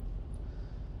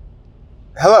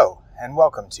Hello, and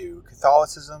welcome to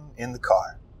Catholicism in the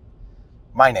Car.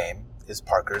 My name is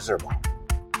Parker Zerbal.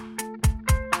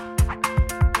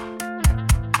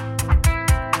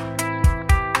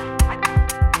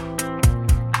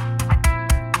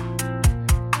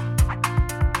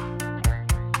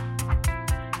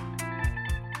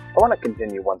 I want to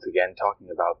continue once again talking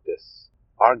about this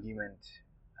argument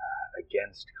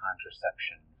against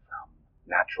contraception from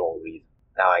natural reason.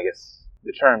 Now, I guess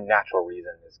the term natural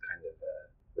reason is kind of a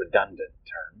redundant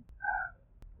term.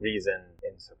 Reason,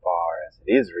 insofar as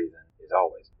it is reason,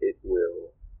 it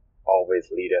will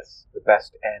always lead us the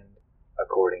best end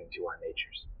according to our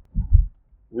natures.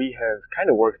 We have kind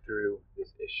of worked through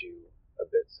this issue a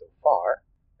bit so far,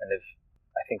 and have,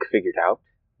 I think, figured out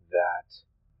that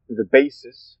the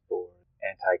basis for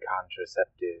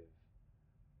anti-contraceptive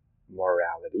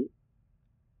morality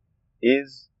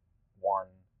is one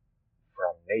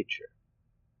from nature.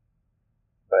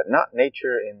 But not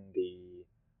nature in the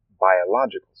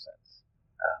biological sense,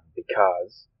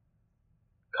 because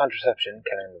contraception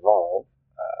can involve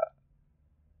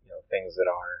things that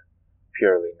are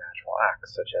purely natural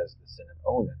acts, such as the sin of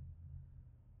omen.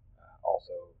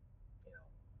 Also,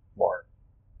 more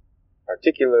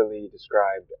particularly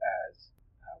described as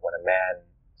when a man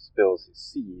spills his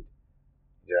seed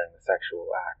during the sexual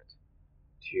act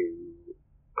to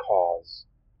cause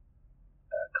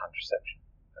contraceptive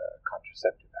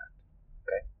act.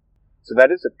 Okay, so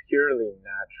that is a purely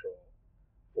natural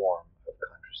form of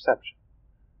contraception.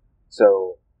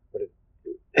 So,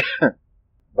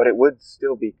 but it would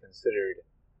still be considered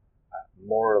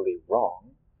morally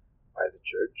wrong by the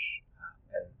church,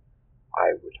 and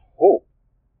I would hope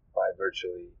by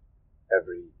virtually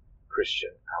every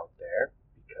Christian out there,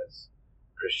 because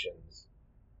Christians,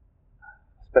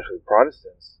 especially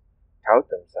Protestants, tout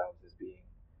themselves as being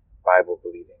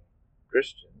Bible-believing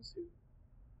Christians who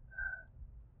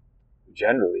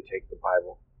generally take the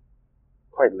Bible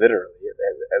quite literally,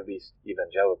 at least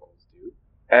evangelicals do.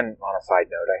 And on a side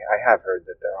note, I have heard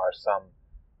that there are some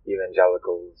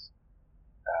evangelicals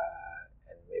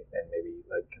and maybe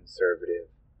like conservative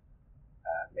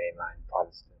mainline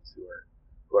Protestants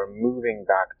who are moving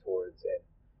back towards an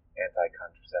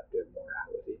anti-contraceptive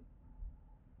morality.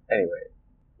 Anyway,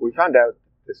 we found out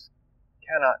that this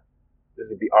cannot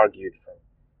really be argued from,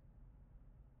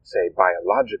 say,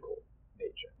 biological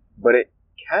nature, but it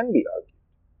can be argued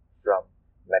from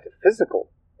metaphysical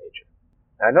nature.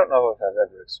 Now, I don't know if I've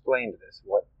ever explained this,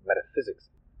 what metaphysics is.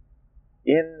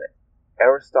 In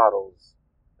Aristotle's,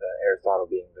 Aristotle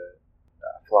being the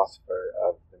philosopher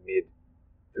of the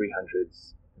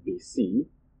mid-300s BC,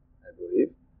 I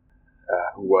believe,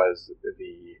 who was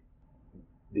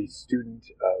the student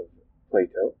of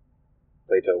Plato.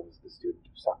 Plato was the student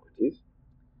of Socrates.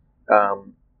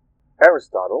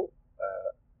 Aristotle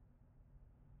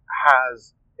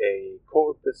has a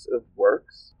corpus of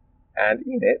works, and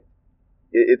in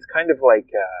it's kind of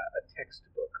like a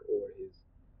textbook, or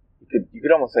you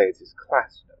could almost say it's his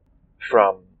class note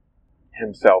from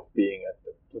himself being at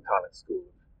the Platonic school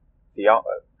of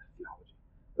theology,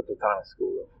 the Platonic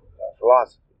school of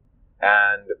philosophy.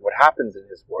 And what happens in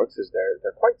his works is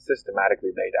they're quite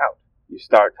systematically laid out. You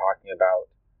start talking about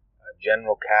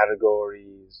general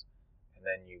categories, and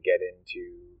then you get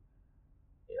into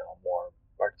more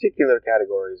particular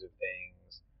categories of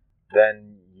things.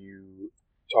 Then you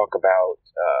talk about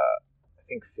I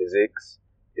think physics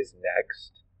is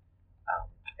next,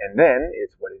 and then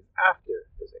it's what is after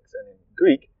physics. And in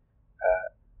Greek,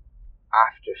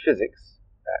 after physics,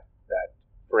 that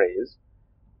phrase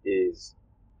is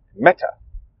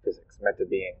metaphysics. Meta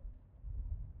being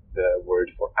the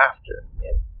word for after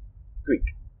in Greek.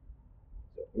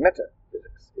 So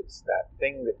metaphysics, it's that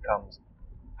thing that comes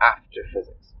after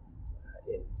physics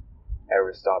in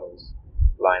Aristotle's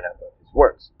lineup of his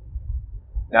works.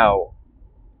 Now,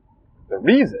 the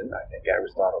reason I think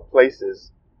Aristotle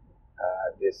places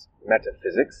this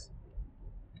metaphysics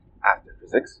after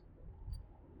physics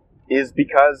is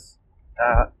because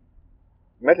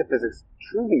metaphysics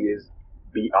truly is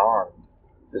beyond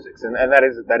physics, and that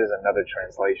is another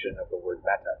translation of the word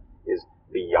meta, is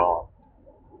beyond.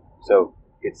 So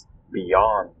it's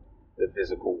beyond the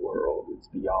physical world, it's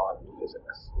beyond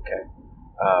physics. Okay,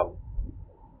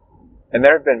 and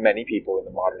there have been many people in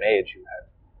the modern age who have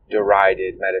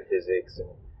derided metaphysics and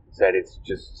said it's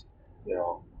just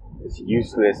this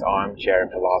useless armchair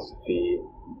philosophy.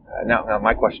 Now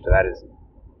my question to that is,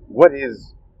 what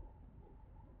is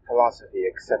philosophy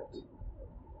except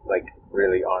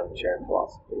really armchair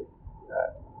philosophy?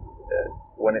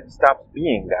 When it stops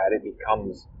being that, it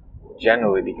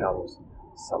generally becomes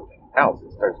something else.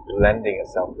 It starts blending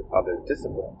itself with other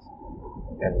disciplines.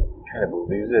 and kind of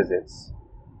loses its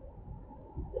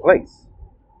place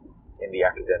in the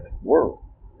academic world.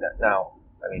 Now,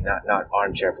 I mean, not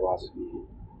armchair philosophy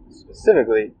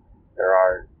specifically. There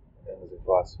are things in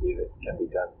philosophy that can be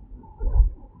done,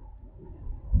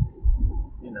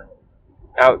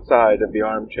 outside of the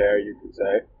armchair, you could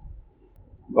say.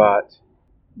 But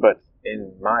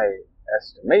in my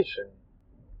estimation,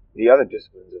 the other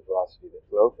disciplines of philosophy that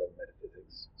flow from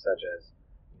metaphysics, such as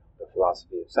the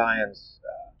philosophy of science,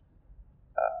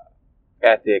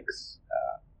 ethics,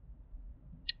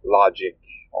 logic,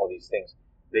 all these things,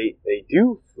 they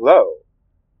do flow.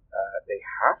 They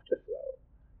have to flow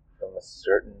from a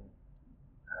certain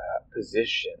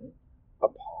position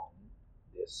upon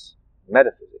this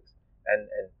metaphysics, and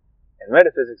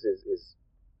metaphysics is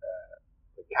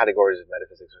the categories of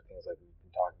metaphysics are things like we've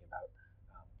been talking about.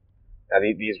 Now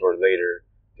these were later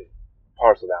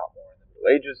parceled out more in the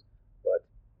Middle Ages, but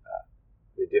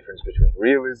the difference between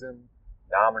realism,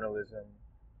 nominalism,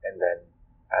 and then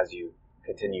as you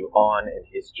continue on in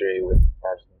history with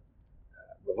Protestant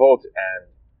revolt and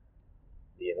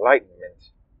the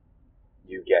Enlightenment,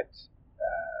 you get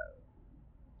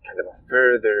kind of a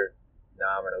further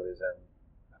nominalism,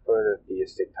 a further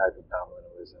theistic type of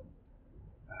nominalism,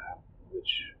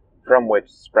 from which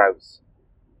sprouts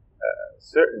a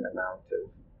certain amount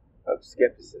of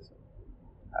skepticism,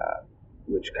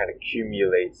 which kind of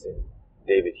accumulates in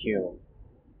David Hume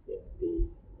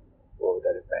what would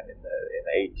that have been, in the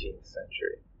 18th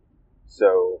century.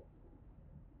 So,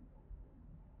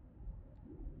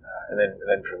 and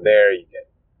then from there you get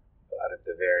a lot of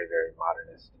the very, very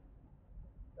modernist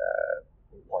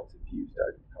points of view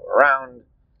starting to come around,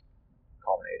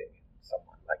 culminating in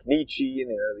someone like Nietzsche in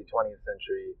the early 20th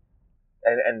century.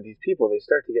 And these people, they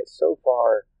start to get so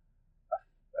far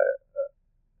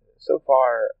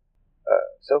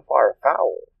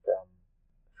afoul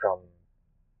from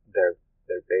their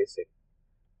basic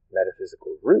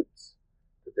metaphysical roots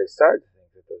that they start to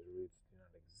think that those roots do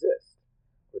not exist,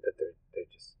 or that they're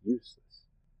just useless.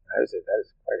 And I would say that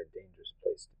is quite a dangerous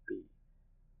place to be.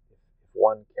 If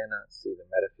one cannot see the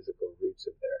metaphysical roots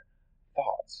of their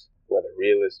thoughts, whether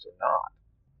realist or not,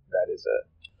 that is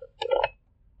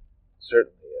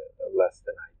certainly a less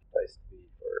than ideal place to be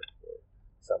for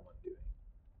someone doing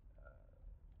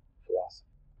philosophy.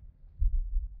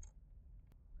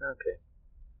 Okay.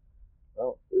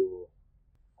 Well, we will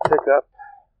pick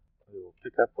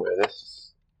up where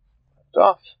this left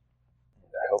off. And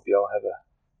I hope you all have a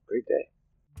great day.